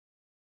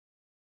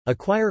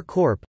Acquire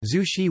Corp.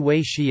 Zushi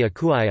Wei Shi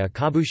Akuaya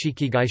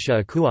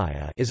Kabushikigaisha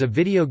Akuaya is a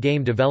video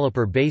game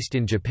developer based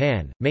in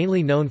Japan,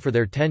 mainly known for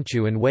their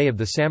Tenchu and Way of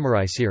the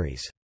Samurai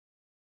series.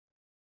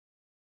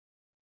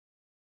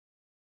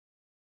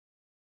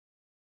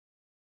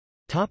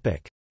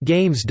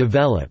 Games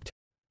developed.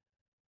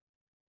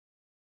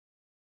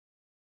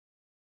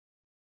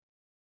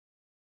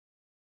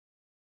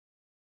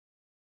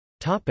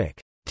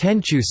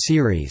 Tenchu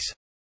series.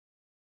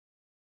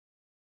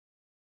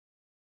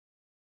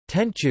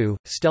 Tenchu,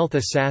 Stealth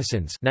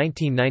Assassins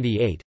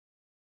 1998.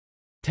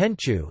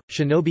 Tenchu,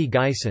 Shinobi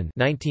Gaisen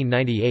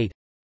 1998.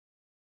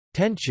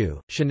 Tenchu,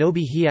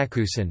 Shinobi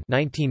Hyakusen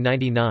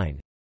 1999.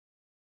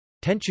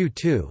 Tenchu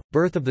 2,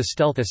 Birth of the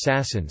Stealth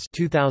Assassins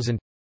 2000.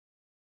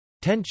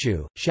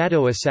 Tenchu,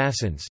 Shadow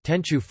Assassins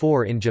Tenchu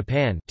 4 in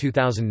Japan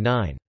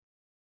 2009.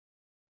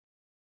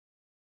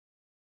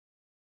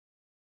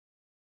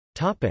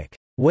 Topic: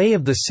 Way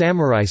of the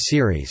Samurai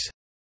series.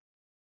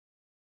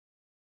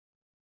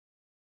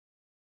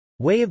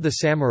 Way of the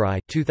Samurai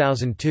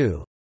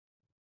 2002.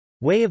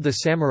 Way of the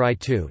Samurai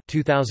 2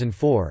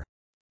 2004.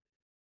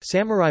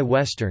 Samurai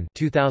Western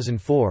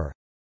 2004.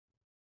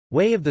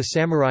 Way of the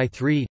Samurai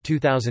 3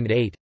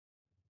 2008.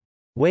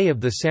 Way of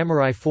the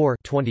Samurai 4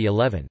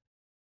 2011.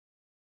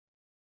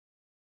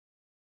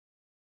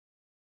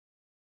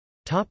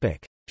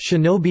 Topic: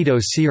 Shinobido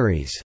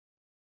series.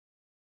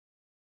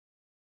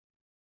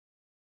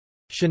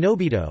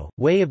 Shinobido,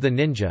 Way of the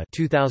Ninja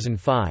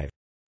 2005.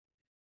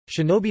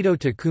 Shinobido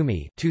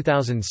Takumi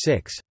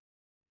 2006.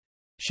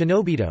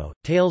 Shinobido,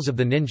 Tales of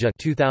the Ninja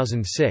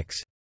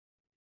 2006.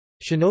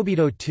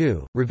 Shinobido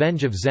 2,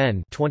 Revenge of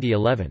Zen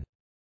 2011.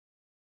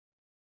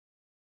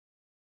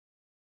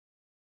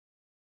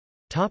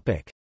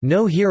 Topic: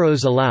 No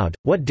Heroes Allowed,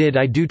 What Did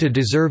I Do to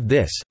Deserve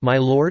This, My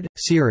Lord?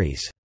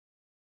 Series.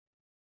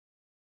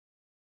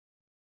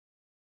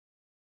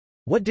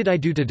 What Did I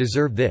Do to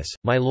Deserve This,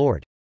 My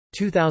Lord?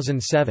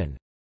 2007.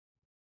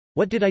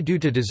 What Did I Do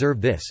to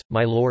Deserve This,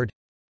 My Lord?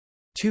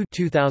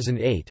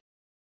 2008.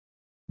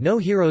 No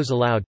Heroes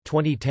Allowed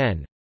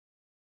 2010.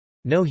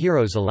 No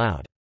Heroes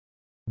Allowed.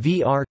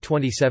 VR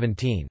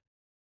 2017.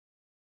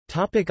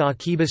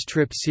 Akiba's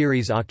Trip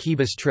series.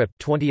 Akiba's Trip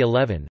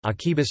 2011.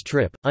 Akiba's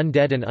Trip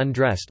Undead and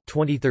Undressed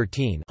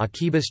 2013.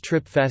 Akiba's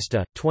Trip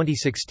Festa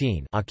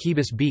 2016.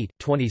 Akiba's Beat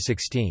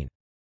 2016.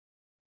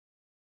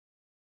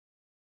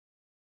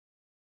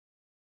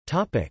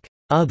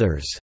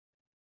 Others.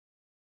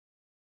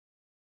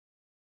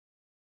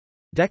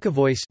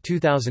 Decavoice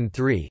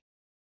 2003.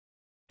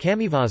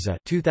 Kamivaza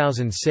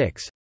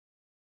 2006.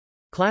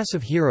 Class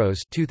of Heroes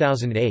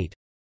 2008.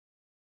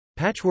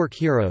 Patchwork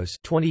Heroes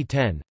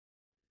 2010.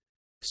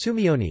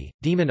 Sumioni,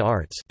 Demon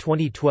Arts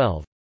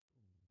 2012.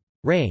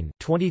 Rain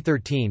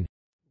 2013.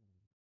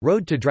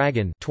 Road to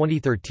Dragon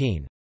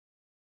 2013.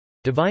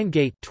 Divine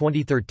Gate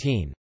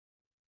 2013.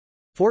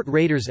 Fort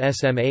Raiders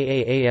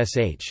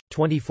SMAAASH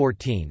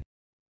 2014.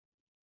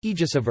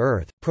 Aegis of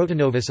Earth,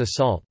 Protonovus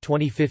Assault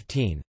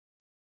 2015.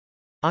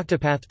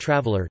 Octopath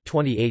Traveler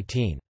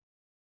 2018.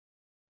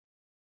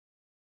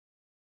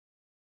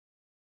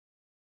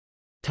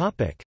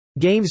 Topic: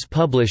 Games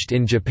published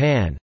in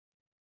Japan.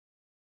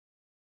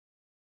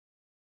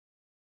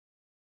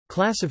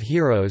 Class of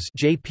Heroes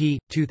JP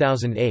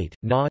 2008,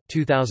 Na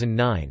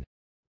 2009.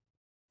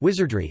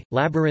 Wizardry: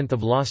 Labyrinth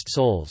of Lost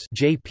Souls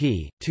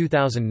JP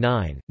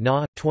 2009,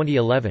 Na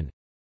 2011.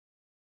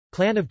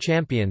 Clan of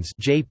Champions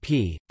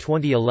JP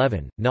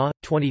 2011, Na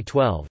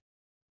 2012.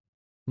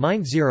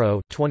 Mind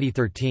Zero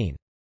 2013.